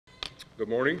Good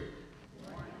morning.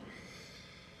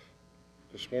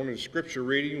 This morning's scripture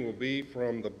reading will be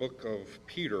from the book of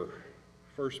Peter,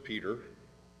 1 Peter,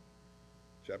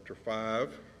 chapter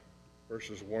 5,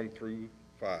 verses 1 through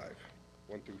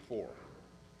 4.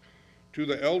 To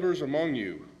the elders among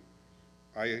you,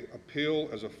 I appeal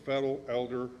as a fellow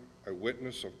elder, a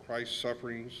witness of Christ's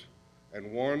sufferings,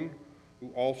 and one who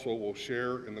also will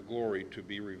share in the glory to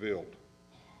be revealed.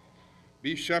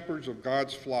 Be shepherds of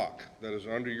God's flock that is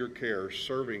under your care,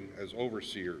 serving as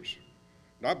overseers,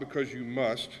 not because you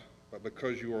must, but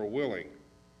because you are willing,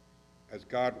 as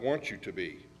God wants you to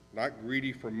be, not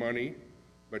greedy for money,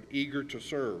 but eager to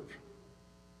serve,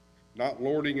 not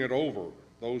lording it over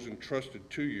those entrusted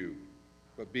to you,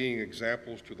 but being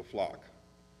examples to the flock.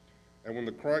 And when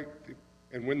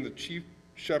the chief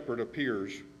shepherd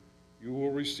appears, you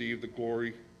will receive the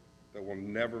glory that will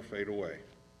never fade away.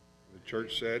 The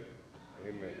church said,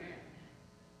 Amen.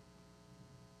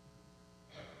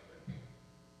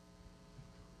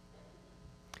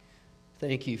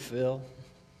 Thank you, Phil.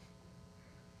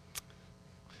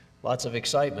 Lots of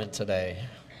excitement today.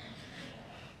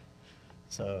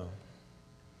 So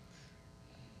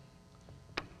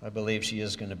I believe she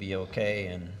is going to be okay.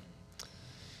 And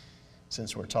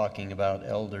since we're talking about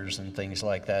elders and things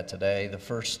like that today, the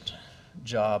first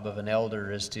job of an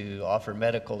elder is to offer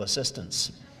medical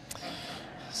assistance.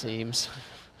 Seems.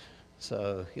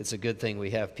 So it's a good thing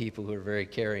we have people who are very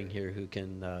caring here who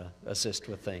can assist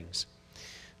with things.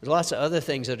 There's lots of other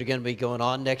things that are going to be going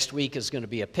on. Next week is going to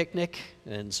be a picnic,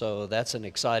 and so that's an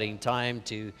exciting time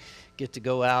to get to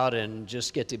go out and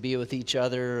just get to be with each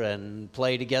other and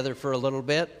play together for a little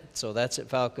bit. So that's at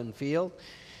Falcon Field.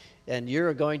 And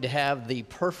you're going to have the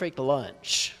perfect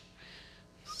lunch.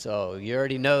 So you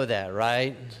already know that,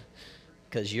 right?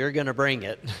 Because you're going to bring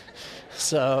it.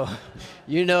 So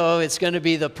you know it's going to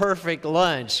be the perfect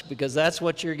lunch because that's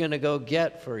what you're going to go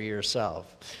get for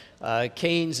yourself.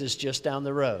 Cane's is just down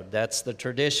the road. That's the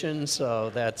tradition, so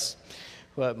that's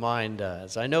what mine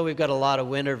does. I know we've got a lot of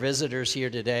winter visitors here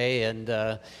today,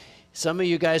 and some of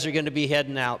you guys are going to be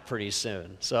heading out pretty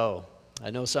soon. So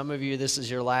I know some of you, this is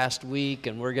your last week,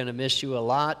 and we're going to miss you a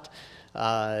lot.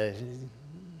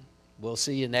 We'll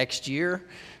see you next year.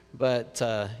 But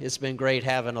it's been great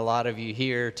having a lot of you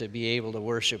here to be able to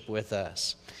worship with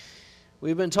us.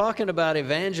 We've been talking about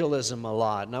evangelism a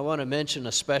lot, and I want to mention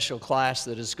a special class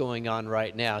that is going on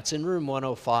right now. It's in room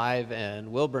 105,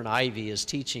 and Wilburn Ivy is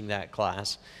teaching that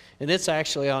class, and it's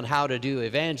actually on how to do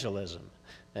evangelism.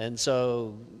 And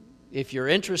so if you're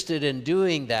interested in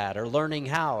doing that or learning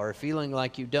how or feeling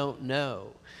like you don't know,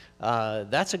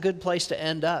 that's a good place to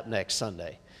end up next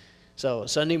Sunday. So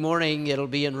Sunday morning, it'll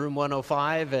be in room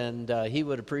 105, and he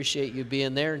would appreciate you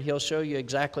being there, and he'll show you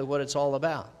exactly what it's all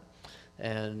about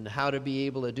and how to be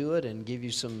able to do it and give you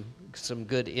some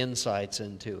good insights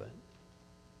into it.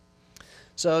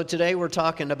 So today we're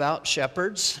talking about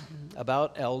shepherds,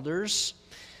 about elders,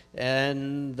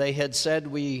 and they had said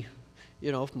we,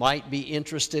 might be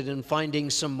interested in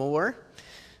finding some more.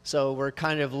 So we're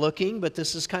kind of looking, but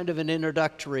this is kind of an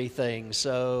introductory thing.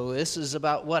 So this is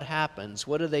about what happens.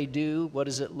 What do they do? What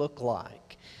does it look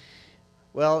like?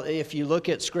 Well, if you look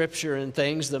at Scripture and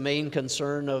things, the main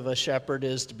concern of a shepherd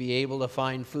is to be able to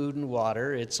find food and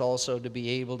water. It's also to be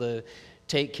able to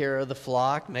take care of the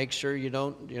flock, make sure you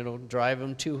don't, drive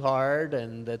them too hard,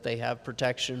 and that they have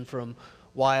protection from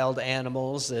wild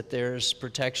animals, that there's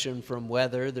protection from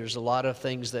weather. There's a lot of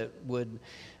things that would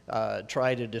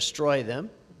try to destroy them.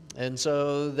 And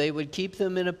so they would keep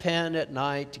them in a pen at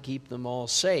night to keep them all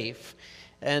safe.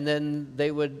 And then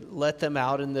they would let them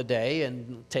out in the day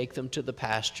and take them to the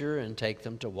pasture and take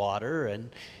them to water.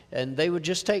 And they would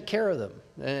just take care of them.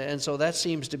 And so that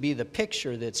seems to be the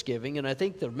picture that's giving. And I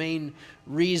think the main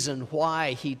reason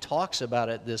why he talks about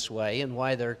it this way and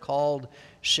why they're called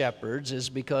shepherds is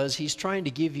because he's trying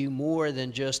to give you more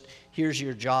than just, here's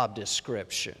your job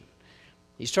description.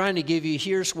 He's trying to give you,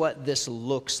 here's what this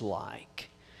looks like.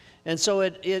 And so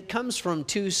it comes from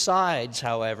two sides,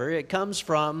 however. It comes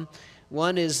from,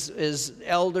 one is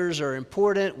elders are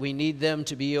important. We need them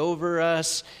to be over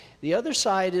us. The other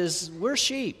side is we're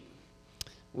sheep.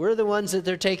 We're the ones that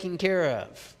they're taking care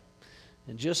of.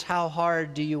 And just how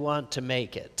hard do you want to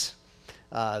make it?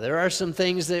 There are some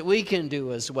things that we can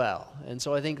do as well. And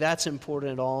so I think that's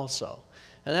important also.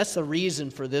 And that's the reason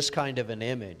for this kind of an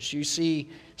image. You see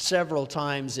several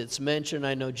times it's mentioned.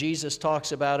 I know Jesus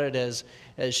talks about it as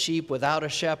sheep without a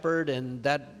shepherd, and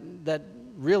that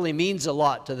really means a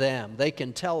lot to them. They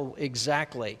can tell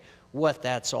exactly what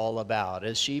that's all about.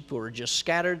 As sheep who are just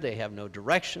scattered, they have no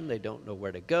direction, they don't know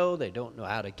where to go, they don't know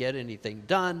how to get anything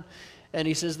done. And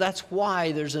he says that's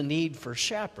why there's a need for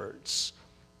shepherds.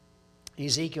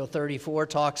 Ezekiel 34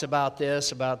 talks about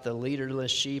this, about the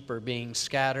leaderless sheep are being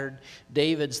scattered.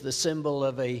 David's the symbol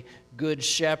of a good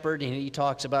shepherd, and he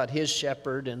talks about his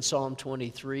shepherd in Psalm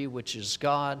 23, which is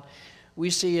God. We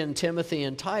see in Timothy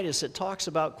and Titus, it talks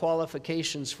about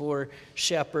qualifications for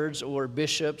shepherds or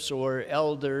bishops or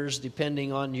elders,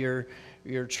 depending on your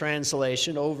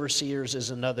translation. Overseers is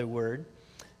another word.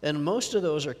 And most of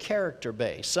those are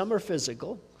character-based. Some are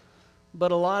physical,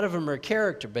 but a lot of them are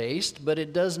character-based, but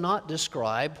it does not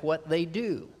describe what they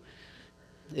do.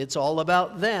 It's all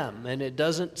about them, and it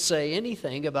doesn't say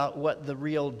anything about what the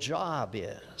real job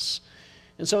is.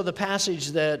 And so the passage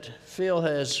that Phil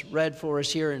has read for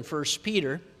us here in 1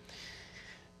 Peter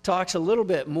talks a little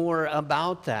bit more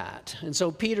about that. And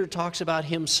so Peter talks about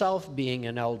himself being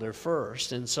an elder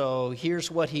first. And so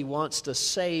here's what he wants to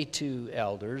say to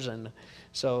elders. And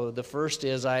so the first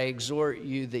is, I exhort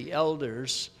the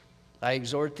elders.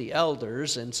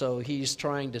 And so he's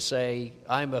trying to say,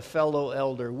 I'm a fellow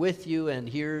elder with you, and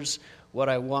here's what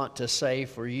I want to say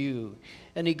for you.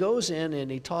 And he goes in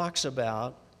and he talks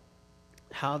about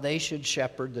how they should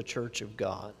shepherd the church of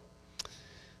God,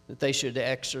 that they should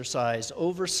exercise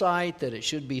oversight, that it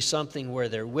should be something where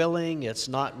they're willing. It's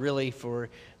not really for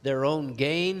their own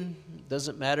gain. It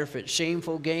doesn't matter if it's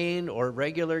shameful gain or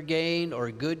regular gain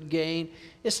or good gain.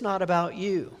 It's not about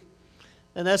you.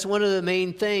 And that's one of the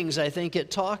main things I think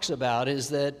it talks about, is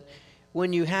that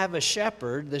when you have a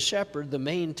shepherd, the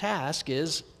main task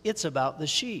is, it's about the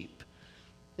sheep.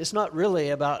 It's not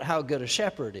really about how good a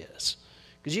shepherd is.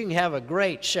 Because you can have a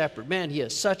great shepherd. Man, he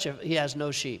has no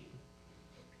sheep.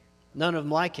 None of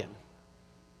them like him.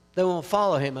 They won't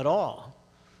follow him at all.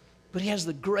 But he has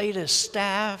the greatest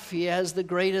staff. He has the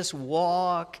greatest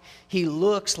walk. He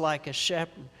looks like a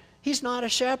shepherd. He's not a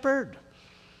shepherd.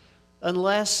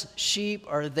 Unless sheep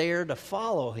are there to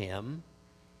follow him,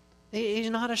 he's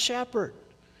not a shepherd.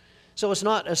 So it's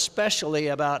not especially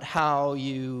about how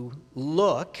you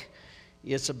look.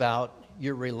 It's about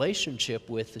your relationship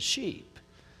with the sheep.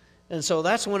 And so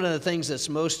that's one of the things that's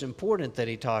most important that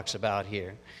he talks about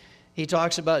here. He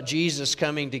talks about Jesus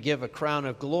coming to give a crown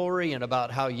of glory, and about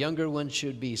how younger ones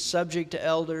should be subject to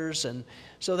elders. And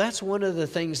so that's one of the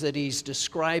things that he's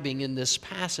describing in this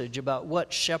passage about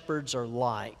what shepherds are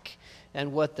like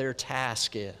and what their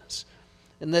task is.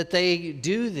 And that they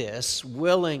do this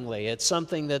willingly. It's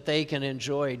something that they can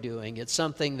enjoy doing. It's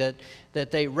something that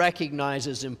they recognize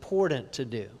as important to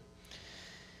do.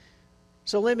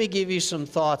 So let me give you some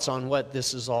thoughts on what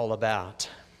this is all about,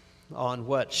 on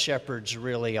what shepherds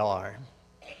really are.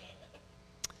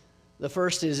 The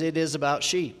first is, it is about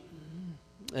sheep.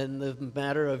 And the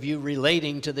matter of you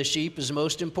relating to the sheep is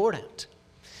most important.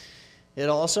 It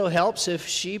also helps if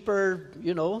sheep are,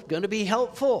 going to be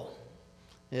helpful.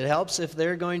 It helps if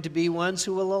they're going to be ones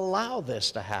who will allow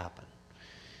this to happen.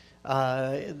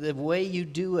 The way you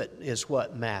do it is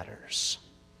what matters.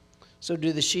 So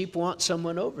do the sheep want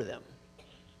someone over them?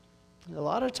 A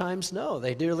lot of times, no,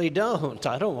 they really don't.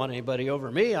 I don't want anybody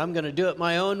over me. I'm going to do it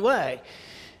my own way.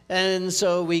 And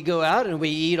so we go out and we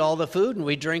eat all the food and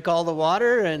we drink all the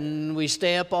water and we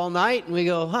stay up all night and we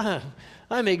go,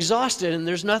 I'm exhausted and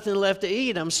there's nothing left to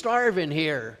eat. I'm starving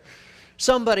here.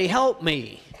 Somebody help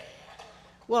me.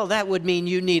 Well, that would mean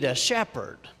you need a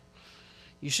shepherd.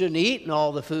 You shouldn't have eaten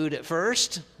all the food at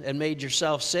first and made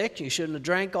yourself sick. You shouldn't have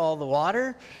drank all the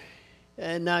water.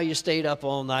 And now you stayed up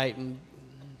all night and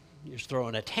you're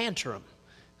throwing a tantrum.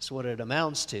 That's what it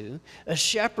amounts to. A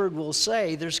shepherd will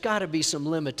say, there's got to be some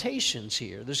limitations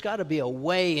here. There's got to be a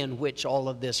way in which all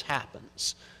of this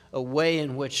happens, a way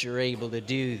in which you're able to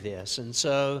do this. And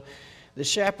so the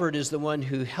shepherd is the one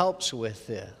who helps with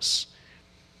this.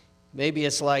 Maybe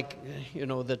it's like,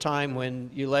 the time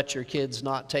when you let your kids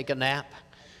not take a nap,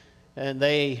 and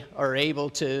they are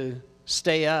able to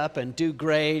stay up and do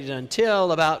great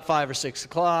until about 5 or 6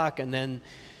 o'clock, and then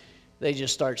they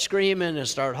just start screaming and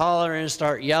start hollering and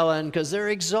start yelling because they're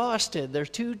exhausted. They're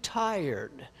too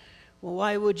tired. Well,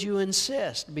 why would you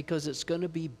insist? Because it's going to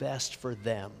be best for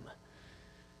them.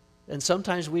 And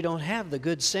sometimes we don't have the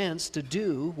good sense to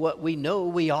do what we know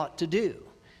we ought to do.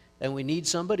 And we need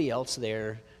somebody else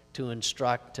there to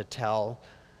instruct, to tell,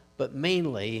 but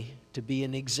mainly to be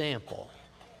an example.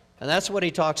 And that's what he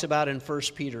talks about in 1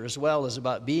 Peter as well, is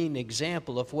about being an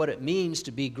example of what it means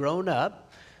to be grown up,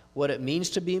 what it means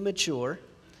to be mature,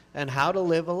 and how to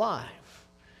live a life.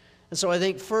 And so I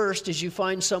think first is you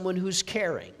find someone who's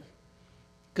caring.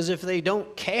 Because if they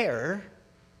don't care,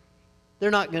 they're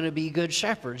not going to be good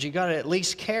shepherds. You've got to at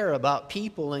least care about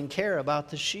people and care about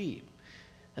the sheep.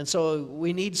 And so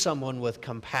we need someone with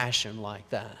compassion like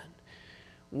that.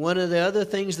 One of the other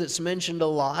things that's mentioned a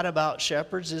lot about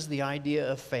shepherds is the idea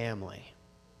of family.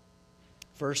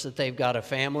 First, that they've got a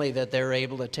family that they're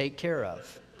able to take care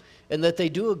of, and that they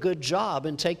do a good job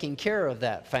in taking care of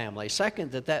that family.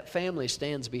 Second, that that family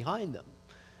stands behind them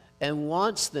and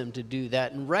wants them to do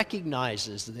that and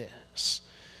recognizes this.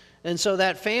 And so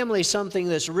that family is something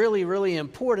that's really, really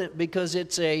important, because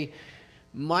it's a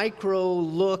micro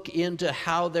look into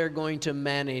how they're going to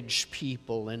manage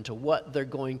people, into what they're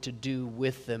going to do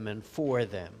with them and for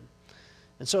them.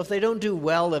 And so if they don't do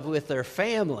well with their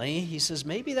family, he says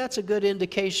maybe that's a good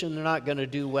indication they're not going to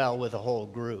do well with a whole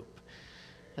group.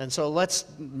 And so let's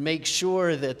make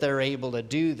sure that they're able to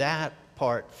do that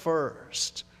part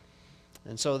first.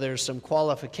 And so there's some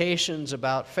qualifications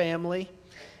about family,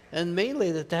 and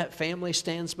mainly that family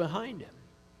stands behind him,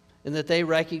 and that they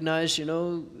recognize,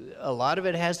 a lot of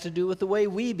it has to do with the way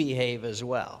we behave as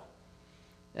well.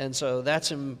 And so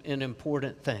that's an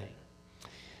important thing.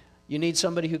 You need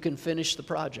somebody who can finish the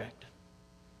project.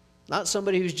 Not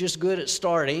somebody who's just good at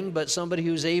starting, but somebody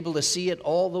who's able to see it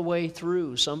all the way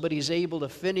through. Somebody who's able to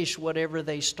finish whatever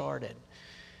they started.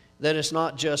 That it's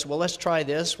not just, well, let's try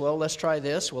this, well, let's try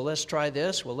this, well, let's try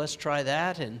this, well, let's try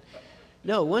that. And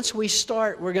no, once we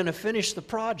start, we're going to finish the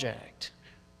project.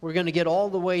 We're going to get all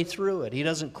the way through it. He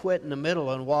doesn't quit in the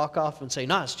middle and walk off and say,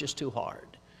 no, it's just too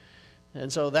hard.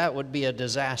 And so that would be a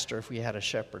disaster if we had a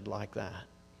shepherd like that.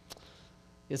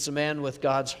 It's a man with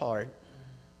God's heart.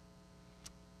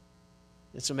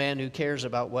 It's a man who cares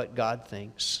about what God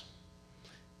thinks.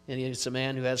 And it's a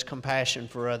man who has compassion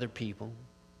for other people.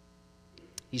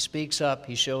 He speaks up,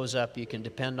 he shows up, you can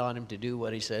depend on him to do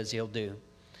what he says he'll do.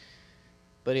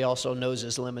 But he also knows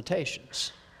his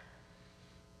limitations.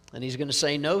 And he's going to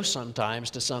say no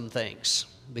sometimes to some things,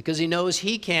 because he knows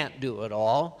he can't do it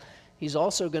all. He's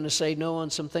also going to say no on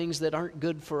some things that aren't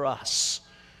good for us,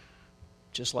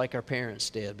 just like our parents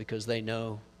did, because they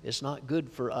know it's not good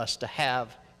for us to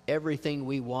have everything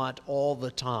we want all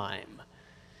the time.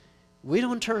 We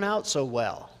don't turn out so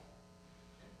well.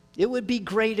 It would be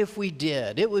great if we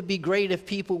did. It would be great if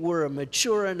people were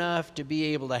mature enough to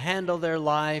be able to handle their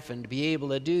life and to be able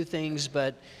to do things,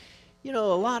 but a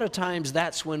lot of times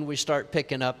that's when we start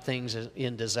picking up things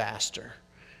in disaster.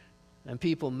 And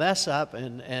people mess up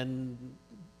and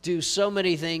do so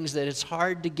many things that it's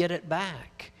hard to get it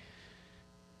back.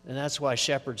 And that's why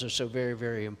shepherds are so very,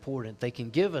 very important. They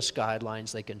can give us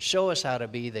guidelines. They can show us how to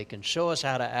be. They can show us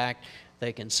how to act.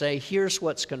 They can say, here's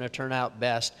what's going to turn out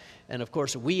best. And of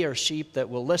course, we are sheep that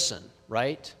will listen,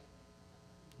 right?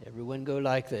 Everyone go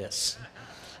like this.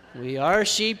 We are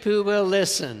sheep who will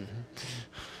listen.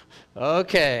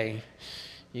 Okay.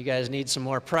 You guys need some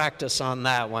more practice on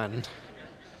that one.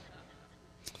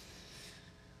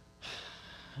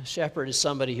 A shepherd is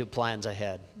somebody who plans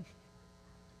ahead.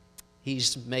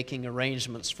 He's making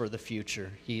arrangements for the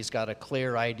future. He's got a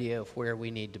clear idea of where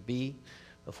we need to be,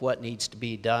 of what needs to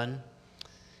be done.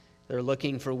 They're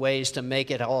looking for ways to make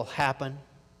it all happen.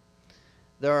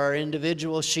 There are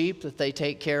individual sheep that they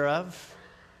take care of,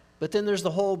 but then there's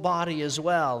the whole body as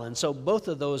well, and so both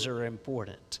of those are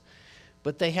important.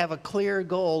 But they have a clear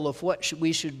goal of what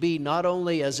we should be, not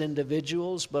only as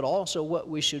individuals, but also what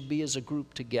we should be as a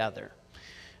group together.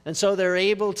 And so they're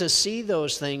able to see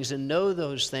those things and know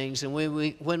those things, and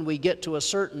when we get to a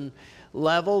certain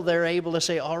level, they're able to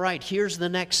say, all right, here's the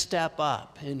next step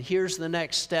up, and here's the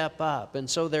next step up. And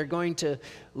so they're going to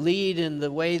lead in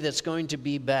the way that's going to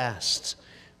be best.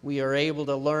 We are able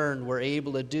to learn, we're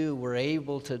able to do, we're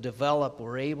able to develop,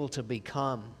 we're able to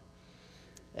become.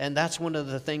 And that's one of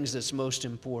the things that's most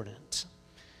important,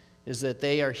 is that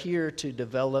they are here to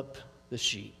develop the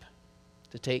sheep,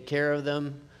 to take care of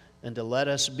them, and to let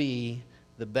us be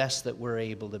the best that we're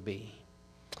able to be.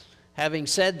 Having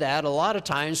said that, a lot of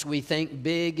times we think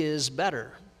big is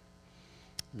better.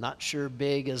 I'm not sure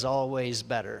big is always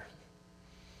better.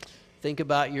 Think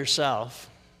about yourself.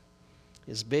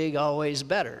 Is big always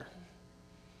better?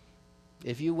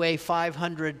 If you weigh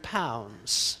 500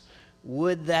 pounds,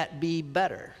 would that be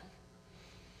better?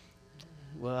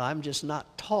 Well, I'm just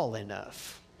not tall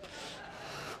enough.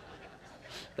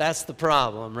 That's the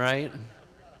problem, right?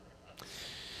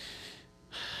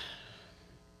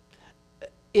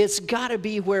 It's got to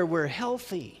be where we're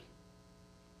healthy.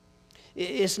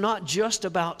 It's not just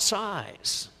about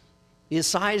size. Is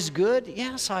size good?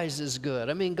 Yeah, size is good.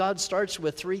 I mean, God starts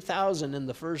with 3,000 in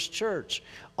the first church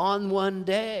on one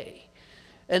day.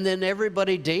 And then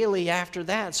everybody daily after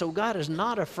that. So God is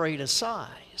not afraid of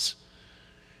size.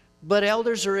 But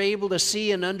elders are able to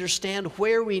see and understand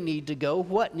where we need to go,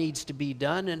 what needs to be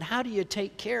done, and how do you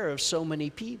take care of so many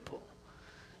people.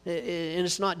 And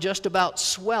it's not just about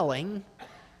swelling,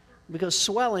 because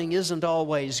swelling isn't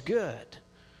always good.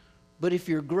 But if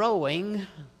you're growing,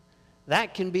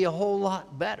 that can be a whole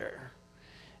lot better.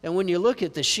 And when you look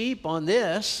at the sheep on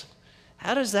this,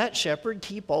 how does that shepherd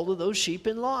keep all of those sheep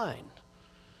in line?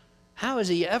 How is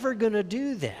he ever going to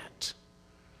do that?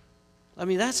 I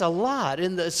mean, that's a lot.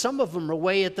 And some of them are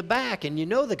way at the back, and you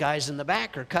know the guys in the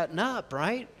back are cutting up,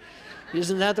 right?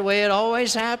 Isn't that the way it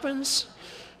always happens?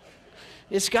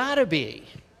 It's got to be.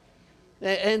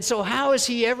 And so how is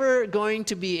he ever going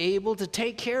to be able to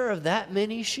take care of that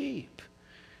many sheep?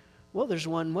 Well, there's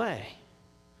one way.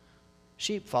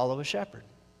 Sheep follow a shepherd.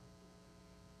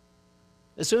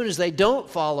 As soon as they don't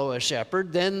follow a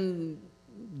shepherd, then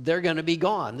they're going to be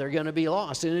gone. They're going to be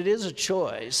lost. And it is a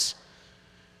choice.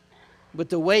 But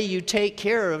the way you take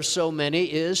care of so many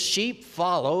is sheep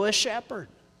follow a shepherd.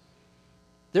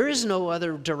 There is no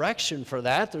other direction for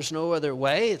that. There's no other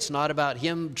way. It's not about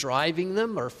him driving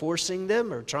them or forcing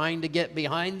them or trying to get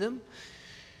behind them.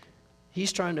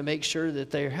 He's trying to make sure that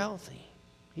they're healthy.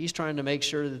 He's trying to make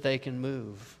sure that they can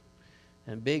move.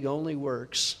 And big only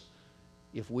works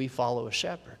if we follow a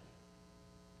shepherd.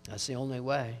 That's the only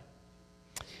way.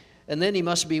 And then he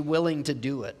must be willing to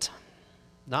do it,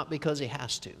 not because he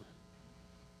has to.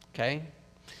 Okay?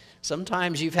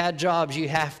 Sometimes you've had jobs you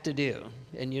have to do,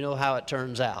 and you know how it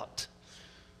turns out.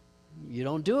 You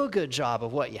don't do a good job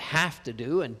of what you have to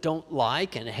do and don't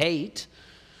like and hate.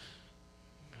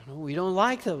 We don't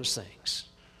like those things.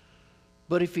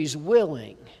 But if he's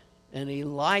willing and he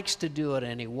likes to do it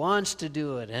and he wants to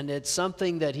do it and it's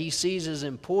something that he sees as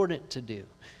important to do,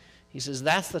 he says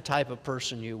that's the type of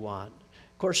person you want.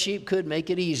 Of course, sheep could make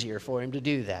it easier for him to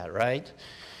do that, right?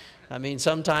 I mean,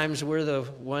 sometimes we're the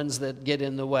ones that get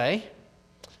in the way,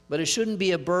 but it shouldn't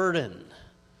be a burden,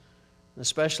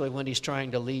 especially when he's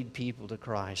trying to lead people to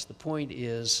Christ. The point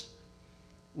is,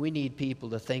 we need people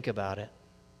to think about it.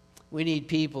 We need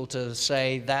people to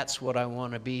say, that's what I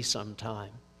want to be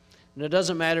sometime. And it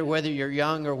doesn't matter whether you're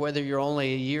young or whether you're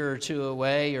only a year or two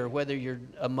away or whether you're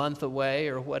a month away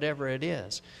or whatever it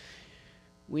is.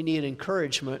 We need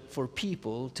encouragement for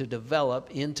people to develop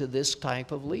into this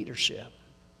type of leadership.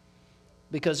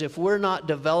 Because if we're not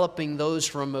developing those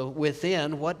from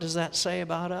within, what does that say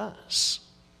about us?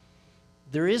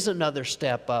 There is another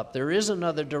step up. There is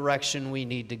another direction we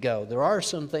need to go. There are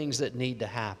some things that need to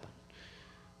happen.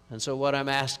 And so what I'm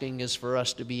asking is for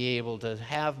us to be able to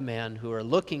have men who are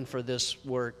looking for this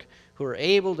work, who are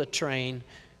able to train,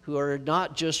 who are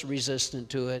not just resistant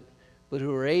to it, but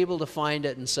who are able to find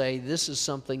it and say, this is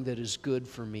something that is good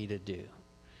for me to do.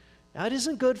 Now, it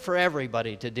isn't good for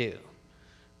everybody to do.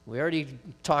 We already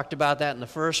talked about that in the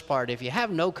first part. If you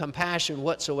have no compassion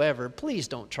whatsoever, please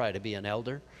don't try to be an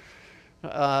elder.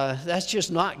 That's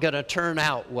just not going to turn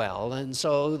out well. And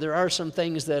so there are some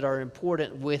things that are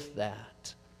important with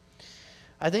that.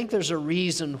 I think there's a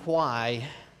reason why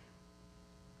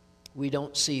we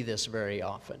don't see this very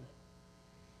often.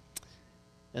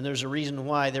 And there's a reason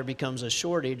why there becomes a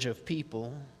shortage of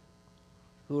people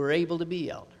who are able to be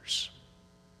elders.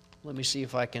 Let me see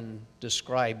if I can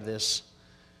describe this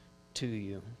to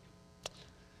you.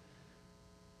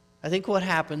 I think what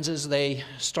happens is they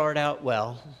start out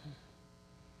well,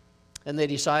 and they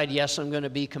decide, yes, I'm going to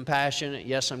be compassionate,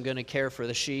 yes, I'm going to care for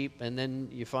the sheep, and then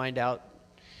you find out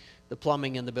the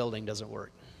plumbing in the building doesn't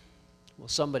work. Well,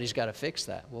 somebody's got to fix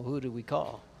that. Well, who do we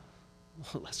call?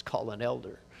 Well, let's call an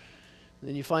elder.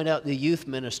 Then you find out the youth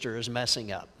minister is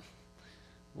messing up.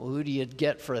 Well, who do you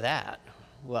get for that?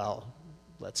 Well,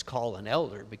 let's call an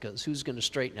elder, because who's going to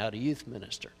straighten out a youth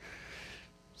minister?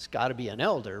 It's got to be an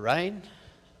elder, right?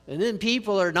 And then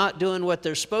people are not doing what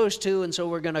they're supposed to, and so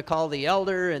we're going to call the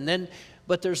elder, and then,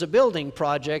 but there's a building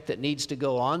project that needs to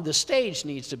go on. The stage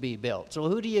needs to be built. So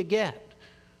who do you get?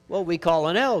 Well, we call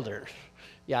an elder.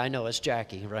 Yeah, I know, it's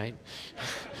Jackie, right?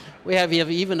 We have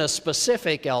even a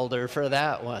specific elder for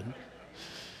that one.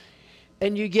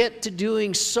 And you get to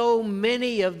doing so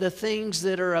many of the things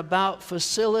that are about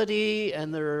facility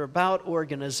and they're about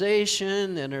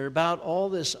organization and they're about all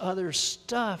this other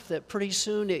stuff that pretty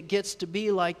soon it gets to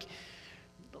be like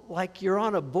you're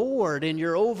on a board and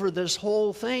you're over this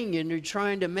whole thing and you're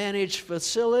trying to manage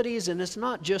facilities, and it's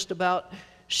not just about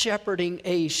shepherding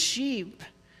a sheep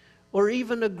or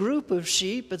even a group of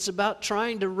sheep. It's about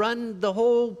trying to run the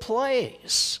whole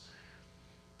place.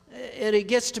 And it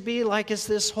gets to be like it's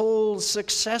this whole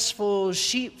successful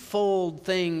sheepfold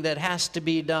thing that has to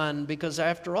be done, because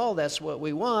after all, that's what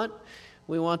we want.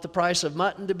 We want the price of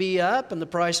mutton to be up and the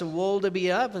price of wool to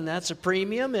be up, and that's a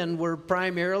premium, and we're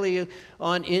primarily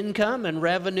on income and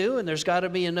revenue, and there's got to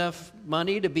be enough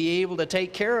money to be able to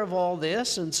take care of all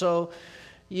this. And so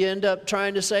you end up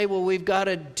trying to say, well, we've got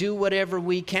to do whatever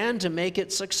we can to make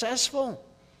it successful.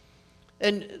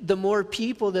 And the more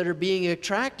people that are being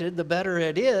attracted, the better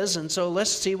it is. And so let's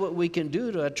see what we can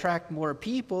do to attract more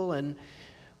people. And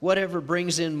whatever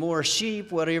brings in more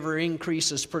sheep, whatever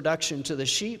increases production to the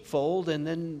sheepfold. And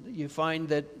then you find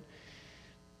that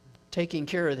taking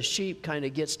care of the sheep kind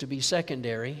of gets to be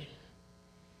secondary.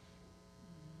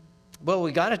 Well,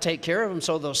 we got to take care of them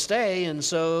so they'll stay. And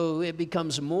so it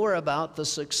becomes more about the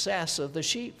success of the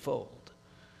sheepfold.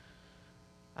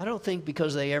 I don't think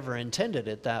because they ever intended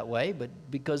it that way, but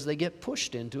because they get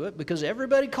pushed into it, because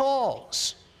everybody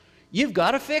calls. You've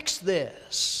got to fix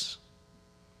this.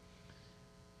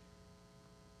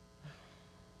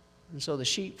 And so the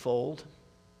sheepfold,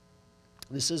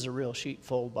 this is a real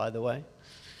sheepfold, by the way,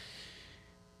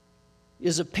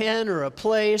 is a pen or a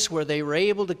place where they were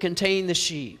able to contain the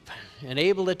sheep and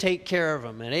able to take care of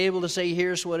them and able to say,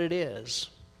 here's what it is.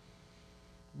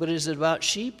 But is it about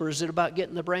sheep, or is it about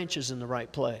getting the branches in the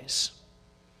right place?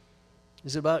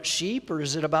 Is it about sheep, or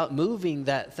is it about moving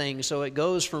that thing so it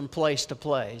goes from place to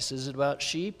place? Is it about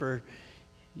sheep, or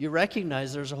you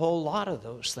recognize there's a whole lot of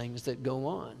those things that go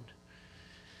on?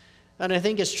 And I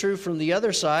think it's true from the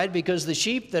other side, because the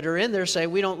sheep that are in there say,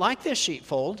 we don't like this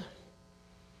sheepfold.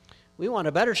 We want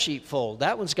a better sheepfold.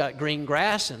 That one's got green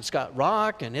grass and it's got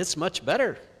rock and it's much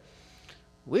better.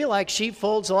 We like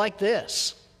sheepfolds like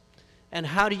this. And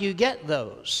how do you get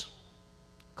those?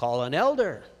 Call an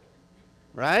elder,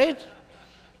 right?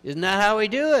 Isn't that how we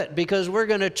do it? Because we're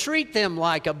going to treat them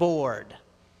like a board.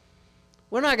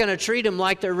 We're not going to treat them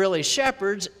like they're really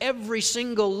shepherds. Every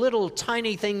single little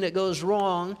tiny thing that goes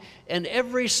wrong and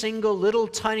every single little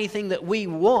tiny thing that we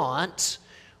want,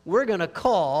 we're going to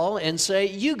call and say,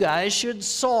 you guys should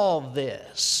solve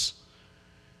this,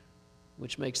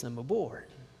 which makes them a board.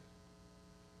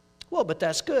 Well, but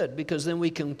that's good, because then we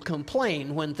can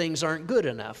complain when things aren't good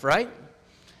enough, right?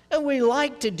 And we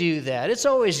like to do that. It's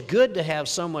always good to have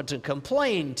someone to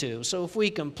complain to. So if we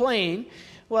complain,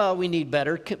 well, we need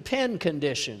better pen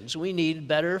conditions. We need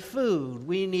better food.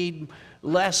 We need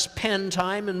less pen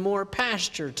time and more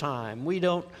pasture time. We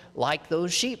don't like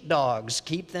those sheepdogs.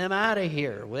 Keep them out of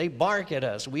here. They bark at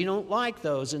us. We don't like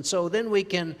those. And so then we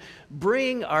can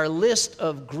bring our list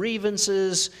of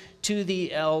grievances to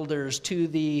the elders, to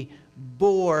the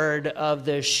board of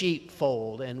the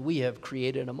sheepfold, and we have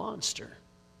created a monster.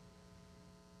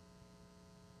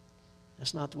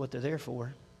 That's not what they're there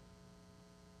for.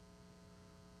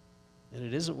 And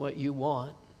it isn't what you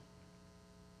want,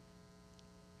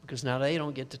 because now they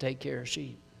don't get to take care of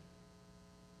sheep.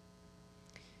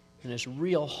 And it's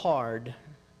real hard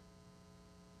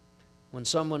when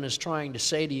someone is trying to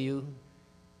say to you,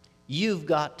 you've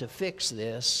got to fix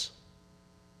this,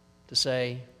 to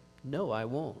say, no, I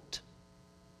won't.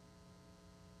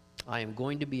 I am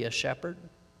going to be a shepherd.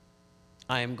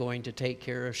 I am going to take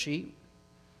care of sheep.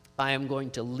 I am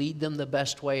going to lead them the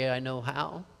best way I know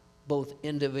how, both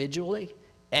individually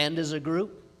and as a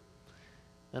group.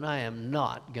 And I am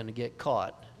not going to get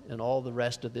caught in all the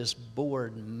rest of this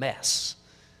board mess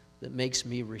that makes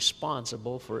me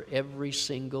responsible for every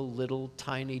single little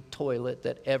tiny toilet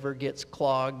that ever gets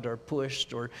clogged or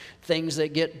pushed, or things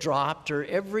that get dropped, or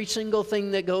every single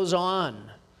thing that goes on.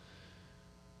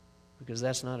 Because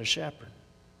that's not a shepherd.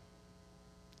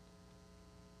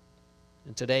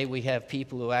 And today we have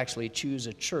people who actually choose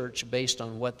a church based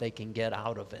on what they can get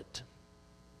out of it.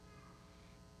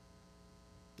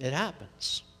 It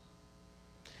happens.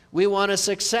 We want a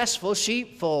successful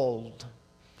sheepfold.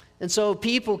 And so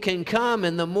people can come,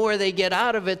 and the more they get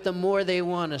out of it, the more they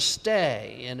want to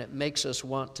stay. And it makes us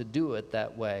want to do it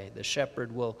that way. The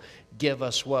shepherd will give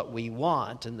us what we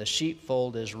want, and the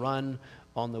sheepfold is run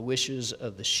on the wishes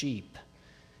of the sheep.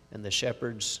 And the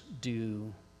shepherds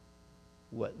do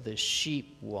what the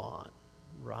sheep want,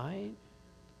 right?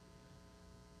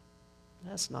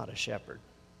 That's not a shepherd.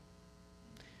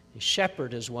 A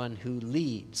shepherd is one who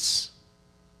leads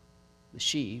the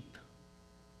sheep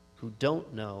who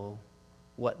don't know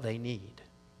what they need.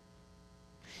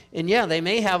 And yeah, they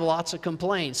may have lots of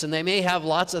complaints, and they may have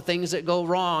lots of things that go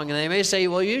wrong, and they may say,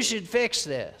 well, you should fix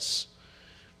this.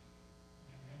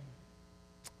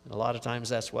 And a lot of times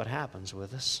that's what happens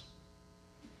with us.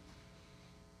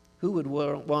 Who would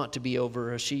want to be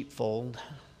over a sheepfold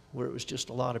where it was just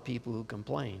a lot of people who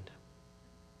complained?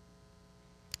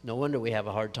 No wonder we have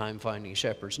a hard time finding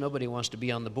shepherds. Nobody wants to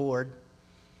be on the board.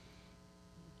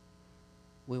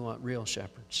 We want real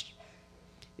shepherds.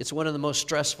 It's one of the most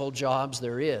stressful jobs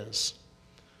there is,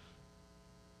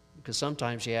 because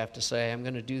sometimes you have to say, I'm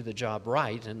going to do the job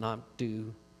right and not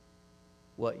do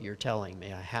what you're telling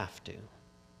me I have to.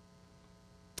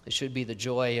 It should be the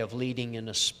joy of leading in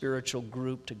a spiritual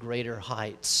group to greater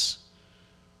heights,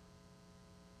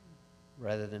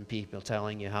 rather than people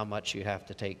telling you how much you have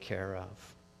to take care of.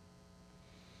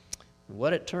 And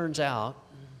what it turns out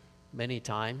many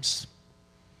times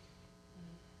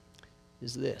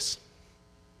is this.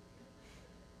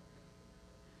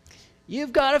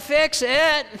 You've got to fix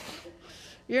it.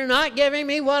 You're not giving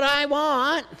me what I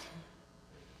want.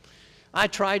 I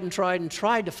tried and tried and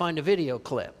tried to find a video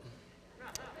clip.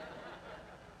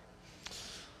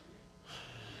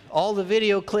 All the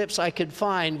video clips I could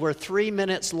find were 3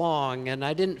 minutes long, and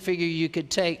I didn't figure you could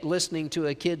take listening to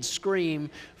a kid scream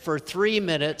for 3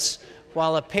 minutes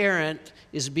while a parent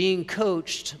is being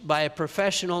coached by a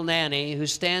professional nanny who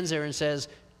stands there and says,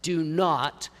 do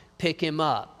not pick him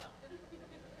up.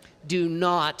 Do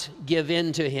not give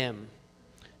in to him.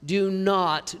 Do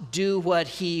not do what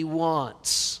he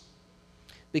wants.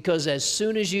 Because as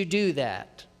soon as you do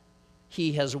that,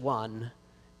 he has won,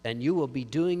 and you will be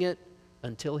doing it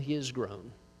until he is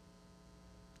grown.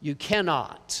 You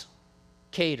cannot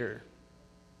cater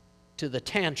to the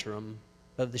tantrum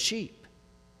of the sheep.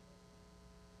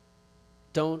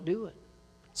 Don't do it.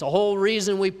 It's the whole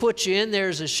reason we put you in there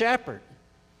as a shepherd.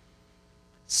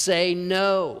 Say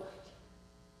no.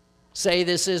 Say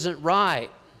this isn't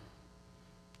right.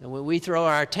 And when we throw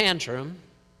our tantrum,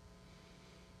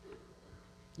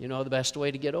 you know the best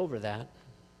way to get over that?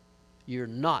 You're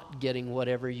not getting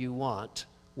whatever you want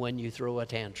when you throw a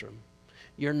tantrum.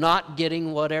 You're not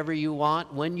getting whatever you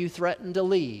want when you threaten to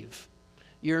leave.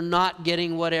 You're not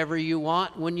getting whatever you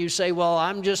want when you say, well,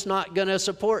 I'm just not going to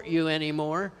support you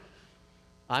anymore.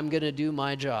 I'm going to do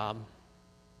my job.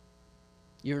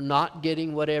 You're not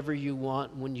getting whatever you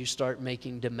want when you start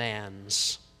making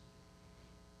demands.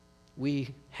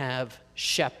 We have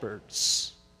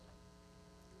shepherds.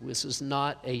 This is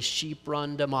not a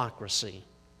sheep-run democracy.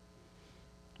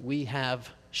 We have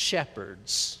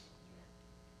shepherds.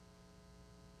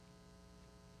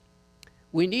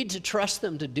 We need to trust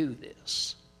them to do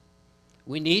this.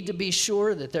 We need to be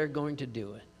sure that they're going to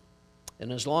do it.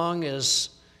 And as long as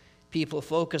people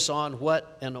focus on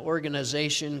what an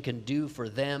organization can do for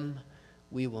them,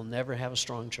 we will never have a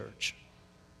strong church.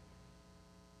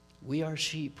 We are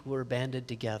sheep who are banded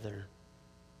together.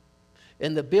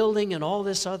 And the building and all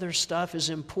this other stuff is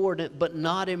important, but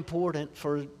not important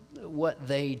for what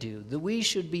they do. We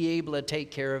should be able to take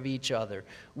care of each other.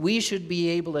 We should be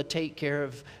able to take care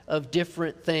of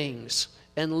different things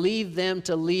and leave them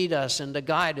to lead us and to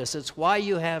guide us. It's why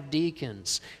you have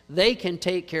deacons. They can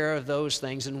take care of those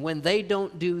things, and when they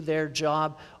don't do their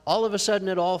job, all of a sudden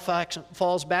it all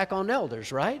falls back on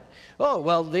elders, right? Oh,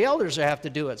 well, the elders have to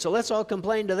do it, so let's all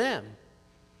complain to them.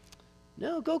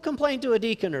 No, go complain to a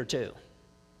deacon or two.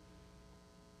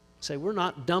 Say, we're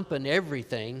not dumping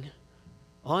everything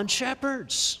on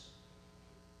shepherds,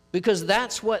 because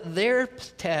that's what their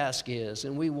task is,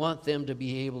 and we want them to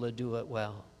be able to do it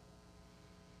well.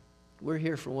 We're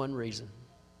here for one reason.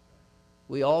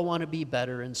 We all want to be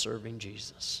better in serving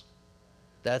Jesus.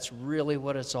 That's really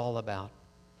what it's all about.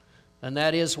 And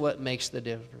that is what makes the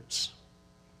difference.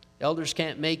 Elders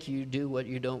can't make you do what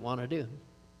you don't want to do.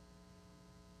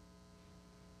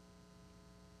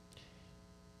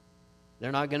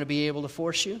 They're not going to be able to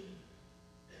force you.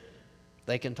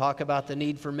 They can talk about the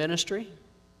need for ministry,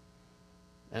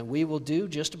 and we will do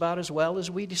just about as well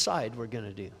as we decide we're going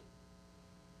to do.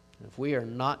 If we are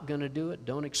not going to do it,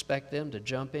 don't expect them to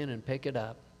jump in and pick it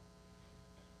up,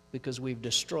 because we've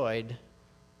destroyed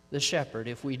the shepherd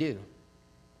if we do.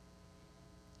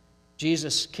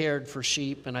 Jesus cared for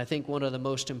sheep, and I think one of the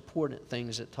most important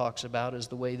things it talks about is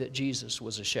the way that Jesus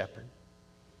was a shepherd.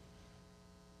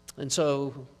 And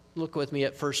so look with me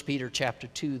at 1 Peter chapter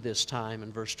 2 this time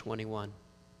in verse 21.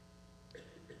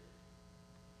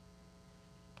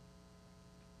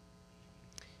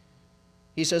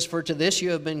 He says, "For to this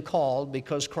you have been called,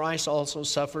 because Christ also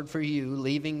suffered for you,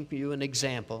 leaving you an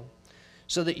example,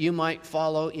 so that you might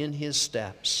follow in his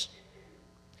steps.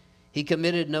 He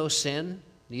committed no sin,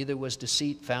 neither was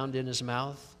deceit found in his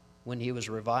mouth. When he was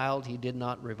reviled, he did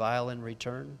not revile in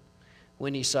return.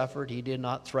 When he suffered, he did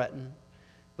not threaten,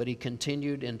 but he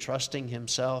continued entrusting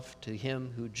himself to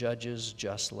him who judges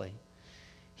justly.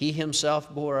 He himself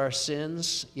bore our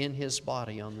sins in his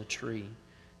body on the tree,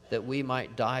 that we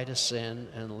might die to sin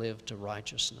and live to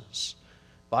righteousness.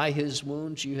 By his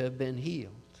wounds you have been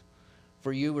healed.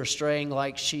 For you were straying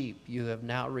like sheep, you have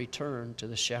now returned to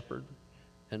the shepherd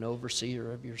and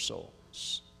overseer of your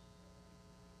souls."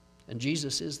 And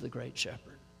Jesus is the great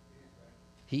shepherd.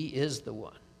 He is the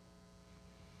one.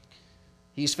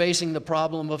 He's facing the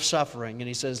problem of suffering, and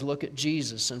he says, look at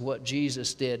Jesus and what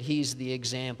Jesus did. He's the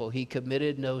example. He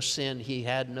committed no sin. He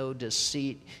had no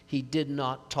deceit. He did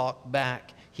not talk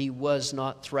back. He was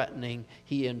not threatening.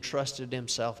 He entrusted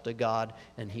himself to God,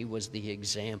 and he was the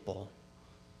example.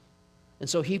 And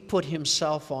so he put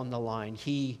himself on the line.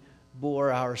 He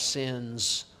bore our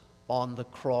sins on the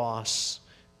cross,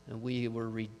 and we were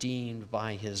redeemed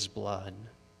by his blood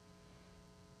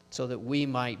so that we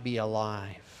might be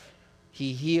alive.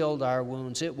 He healed our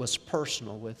wounds. It was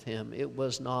personal with him. It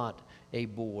was not a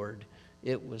board.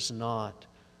 It was not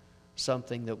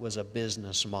something that was a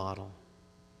business model.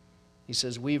 He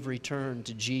says, we've returned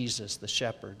to Jesus, the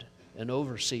shepherd, an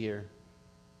overseer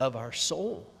of our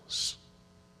souls.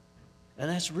 And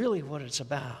that's really what it's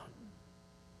about.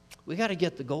 We got to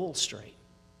get the goal straight.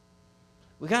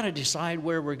 We got to decide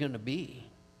where we're going to be.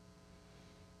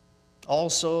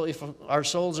 Also, if our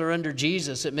souls are under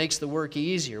Jesus, it makes the work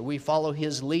easier. We follow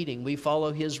his leading. We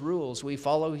follow his rules. We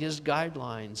follow his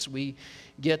guidelines. We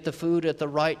get the food at the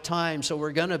right time. So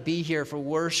we're going to be here for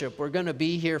worship. We're going to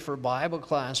be here for Bible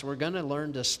class. We're going to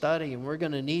learn to study. And we're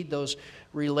going to need those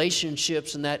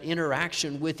relationships and that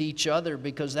interaction with each other,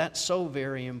 because that's so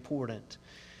very important.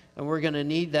 And we're going to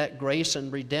need that grace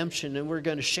and redemption. And we're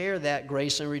going to share that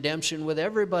grace and redemption with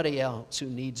everybody else who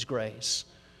needs grace.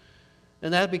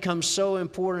 And that becomes so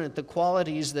important, the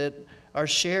qualities that are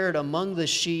shared among the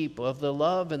sheep of the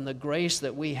love and the grace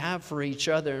that we have for each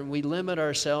other. And we limit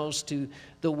ourselves to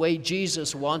the way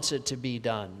Jesus wants it to be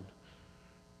done.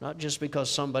 Not just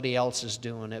because somebody else is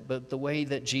doing it, but the way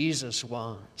that Jesus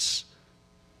wants.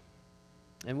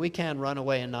 And we can run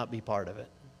away and not be part of it.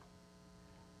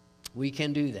 We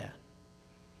can do that.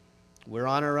 We're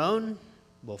on our own.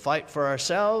 We'll fight for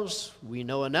ourselves. We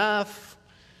know enough.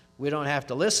 We don't have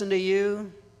to listen to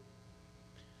you.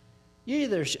 You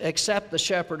either accept the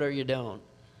shepherd or you don't.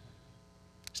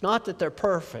 It's not that they're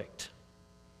perfect,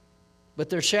 but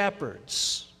they're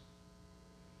shepherds.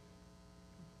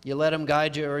 You let them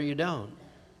guide you or you don't.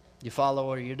 You follow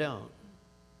or you don't.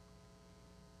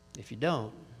 If you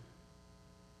don't,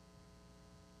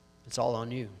 it's all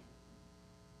on you.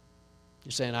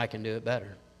 You're saying, I can do it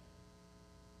better.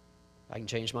 I can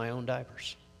change my own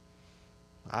diapers.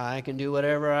 I can do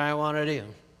whatever I want to do.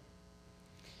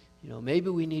 You know,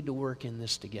 maybe we need to work in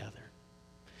this together.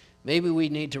 Maybe we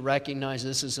need to recognize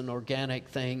this is an organic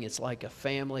thing. It's like a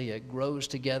family. It grows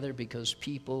together because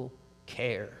people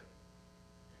care.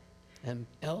 And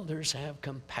elders have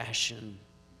compassion.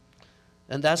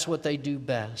 And that's what they do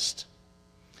best.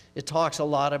 It talks a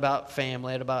lot about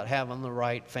family and about having the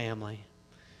right family.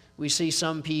 We see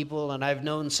some people, and I've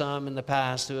known some in the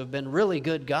past, who have been really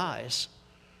good guys,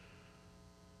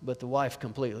 but the wife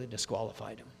completely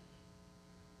disqualified them.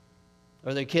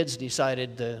 Or their kids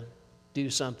decided to do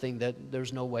something that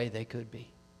there's no way they could be.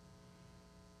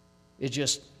 It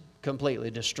just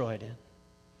completely destroyed it.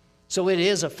 So it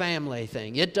is a family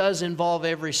thing. It does involve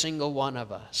every single one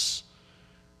of us.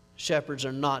 Shepherds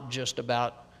are not just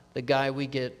about the guy we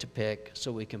get to pick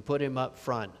so we can put him up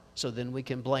front, so then we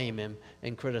can blame him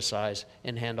and criticize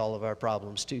and hand all of our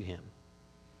problems to him.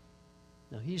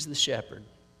 No, he's the shepherd.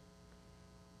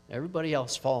 Everybody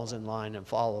else falls in line and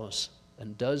follows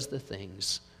and does the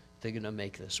things that are going to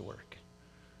make this work.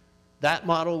 That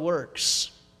model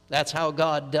works. That's how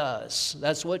God does.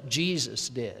 That's what Jesus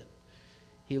did.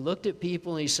 He looked at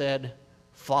people and he said,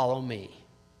 follow me.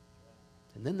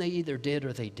 And then they either did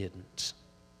or they didn't.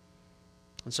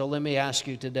 And so let me ask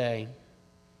you today,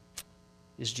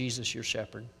 is Jesus your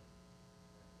shepherd?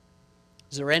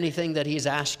 Is there anything that he's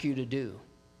asked you to do?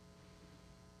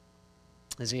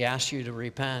 Has he asked you to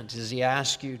repent? Has he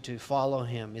asked you to follow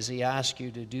him? Has he asked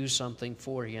you to do something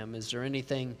for him? Is there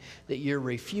anything that you're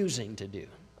refusing to do?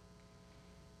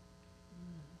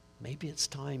 Maybe it's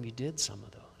time you did some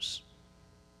of those.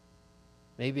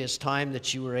 Maybe it's time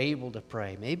that you were able to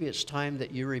pray. Maybe it's time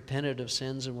that you repented of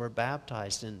sins and were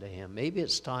baptized into him. Maybe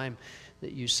it's time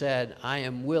that you said, I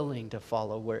am willing to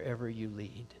follow wherever you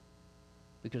lead,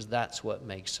 because that's what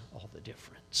makes all the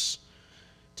difference.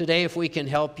 Today, if we can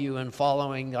help you in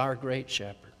following our great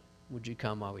shepherd, would you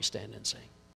come while we stand and sing?